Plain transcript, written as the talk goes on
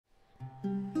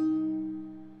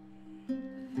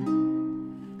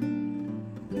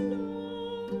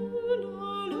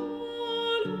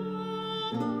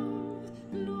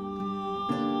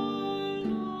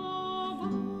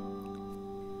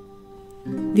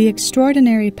The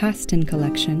extraordinary Paston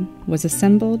collection was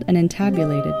assembled and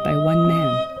entabulated by one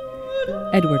man,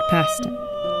 Edward Paston,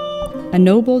 a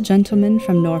noble gentleman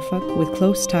from Norfolk with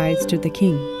close ties to the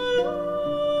king.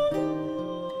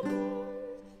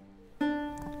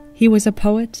 He was a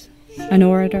poet, an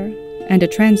orator, and a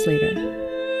translator.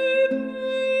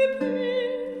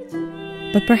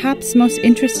 But perhaps most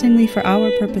interestingly for our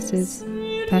purposes,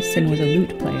 Paston was a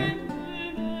lute player.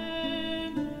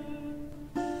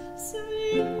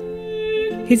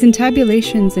 His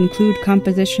entabulations include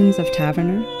compositions of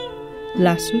Taverner,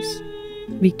 Lassus,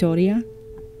 Victoria,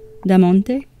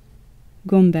 Damonte,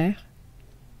 Gombert,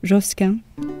 Josquin,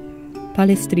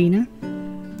 Palestrina,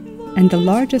 and the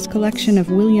largest collection of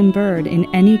William Byrd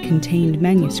in any contained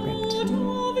manuscript.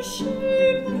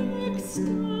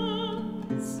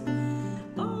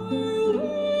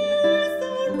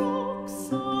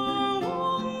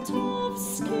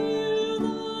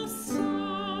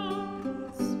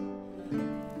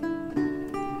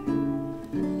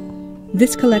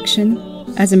 This collection,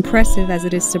 as impressive as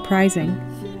it is surprising,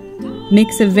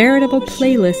 makes a veritable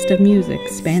playlist of music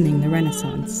spanning the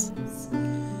Renaissance.